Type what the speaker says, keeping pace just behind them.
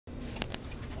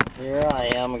Here I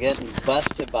am getting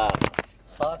busted by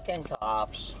fucking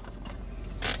cops.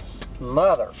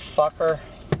 Motherfucker.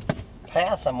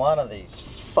 Passing one of these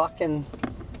fucking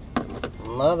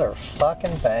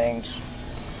motherfucking things.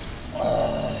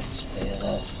 Oh,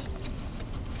 Jesus.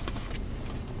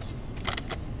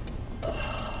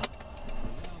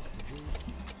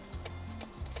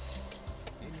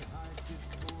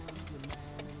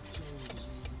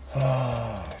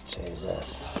 Oh,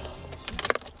 Jesus.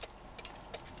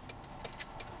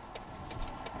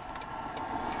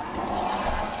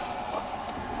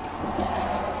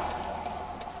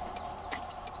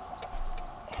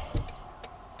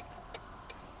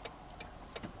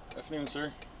 Afternoon,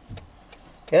 sir.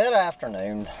 Good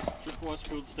afternoon. Trip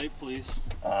Westfield State Police.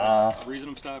 Uh, The reason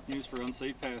I'm stopping you is for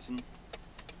unsafe passing.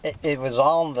 it was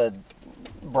on the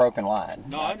broken line.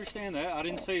 No, I understand that. I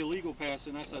didn't say illegal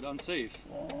passing. I said unsafe.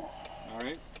 All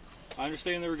right. I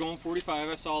understand they were going 45.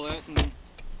 I saw that, and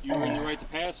you were in the right to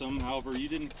pass them. However, you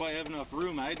didn't quite have enough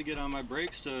room. I had to get on my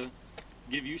brakes to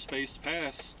give you space to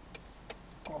pass.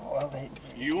 Well,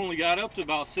 You only got up to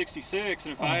about 66,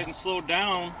 and if I hadn't slowed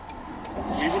down,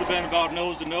 we would have been about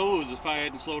nose to nose if I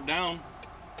hadn't slowed down.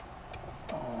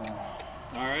 All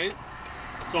right.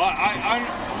 So I'm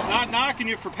not knocking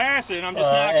you for passing. I'm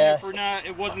just knocking you for not.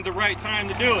 It wasn't the right time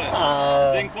to do it.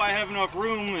 Didn't quite have enough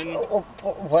room. And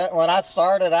when I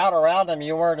started out around him,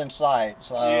 you weren't in sight.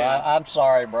 So yeah. I'm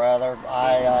sorry, brother.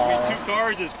 I mean, 2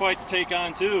 cars is quite to take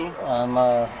on too.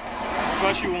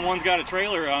 Especially when one's got a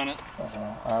trailer on it.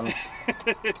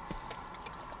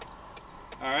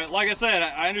 All right. Like I said,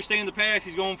 I understand the pass.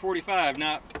 He's going 45.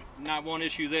 Not one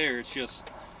issue there. It's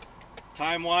just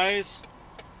time-wise.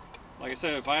 Like I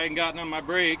said, if I hadn't gotten on my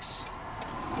brakes,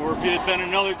 or if it had been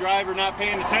another driver not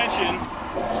paying attention,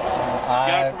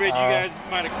 God forbid you guys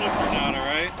might have clipped or not, all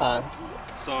right?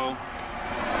 So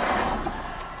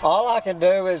all I can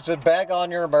do is to beg on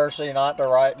your mercy not to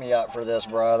write me up for this,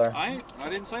 brother. I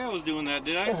didn't say I was doing that,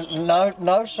 did I?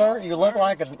 No, sir. You look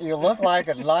like a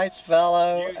nice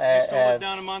fellow. You still live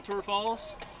down in Montour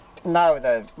Falls? No,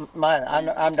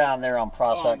 I'm down there on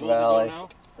Prospect Valley.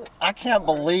 I can't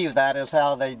believe that is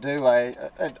how they do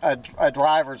a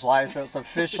driver's license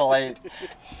officially.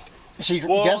 She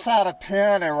gets out a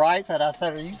pen and writes it. I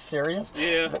said, "Are you serious?"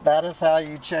 Yeah. That is how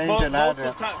you change an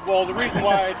address. Well, the reason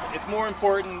why it's more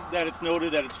important that it's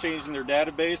noted that it's changed in their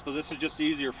database, but this is just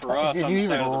easier for us. Did you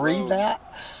even read that?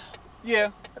 Yeah.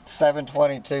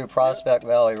 722 Prospect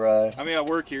Valley Road. I mean, I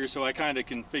work here, so I kind of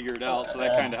can figure it out, so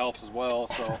that kind of helps as well.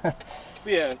 So, but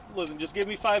yeah, listen, just give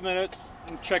me 5 minutes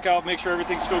and check out, make sure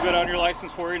everything's still good on your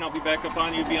license for you, and I'll be back up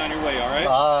on you, be on your way, all right?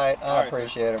 All right, I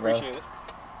appreciate it, brother. Appreciate it.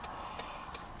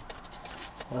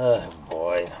 Oh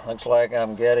boy, looks like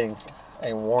I'm getting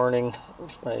a warning,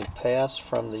 a pass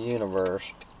from the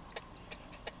universe.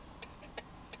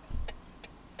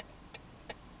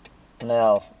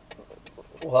 Now,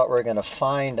 what we're going to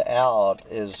find out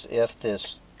is if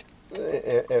this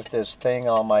thing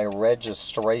on my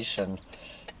registration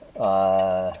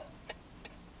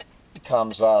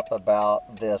comes up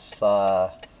about this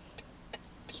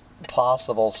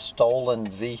possible stolen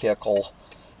vehicle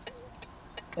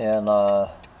in the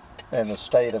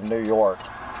state of New York.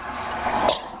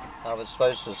 I was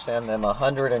supposed to send them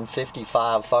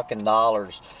 $155 fucking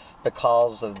dollars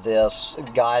because of this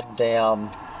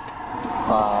goddamn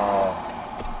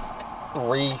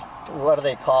what do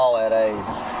they call it? A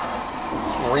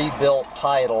rebuilt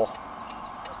title.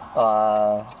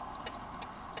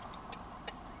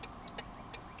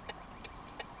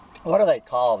 What do they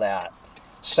call that?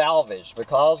 Salvage.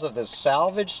 Because of the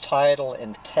salvage title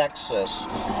in Texas,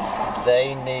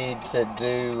 they need to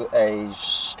do a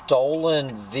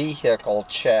stolen vehicle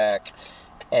check,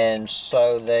 and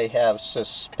so they have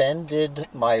suspended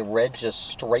my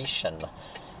registration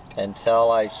until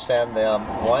I send them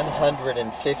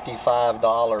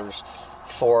 $155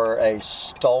 for a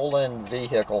stolen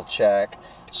vehicle check.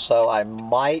 So I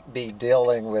might be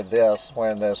dealing with this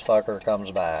when this fucker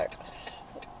comes back.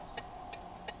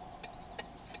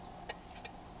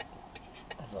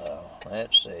 So,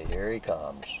 let's see, here he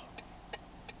comes.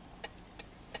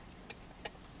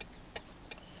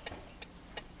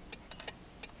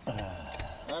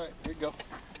 Alright, here you go.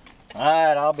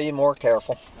 Alright, I'll be more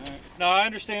careful. Now, I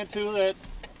understand too that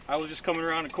I was just coming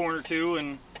around a corner too,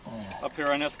 and up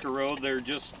here on Ithaca Road, they're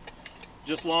just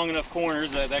long enough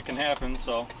corners that can happen,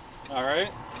 so, alright?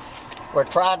 We're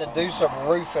trying to do some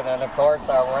roofing, and of course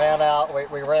I ran out,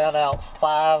 we ran out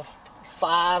five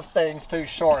things too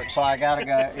short, so I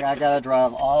gotta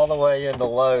drive all the way into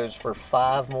Lowe's for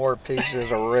 5 more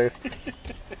pieces of roof.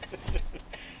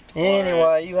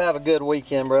 Anyway, you have a good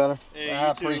weekend, brother. Hey, I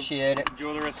you too. appreciate it.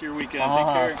 Enjoy the rest of your weekend. Take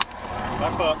care.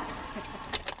 Bye, pup.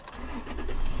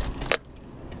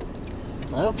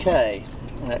 Okay,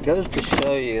 and that goes to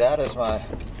show you that is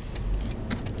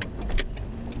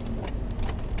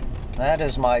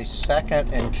my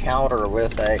second encounter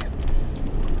with a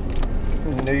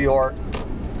New York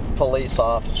police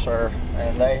officer,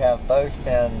 and they have both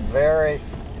been very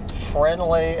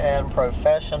friendly and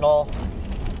professional,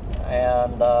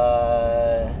 and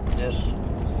just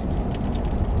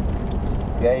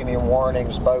gave me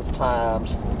warnings both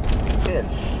times. Good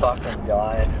fucking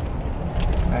God.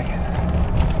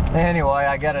 Anyway,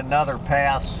 I got another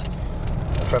pass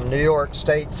from New York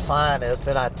State's finest,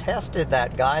 and I tested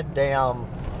that goddamn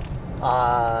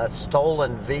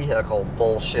stolen vehicle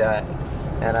bullshit,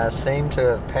 and I seem to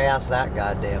have passed that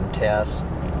goddamn test.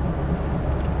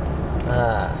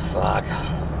 Ah, fuck.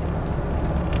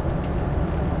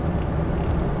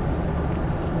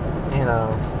 You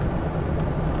know,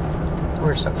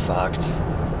 we're so fucked.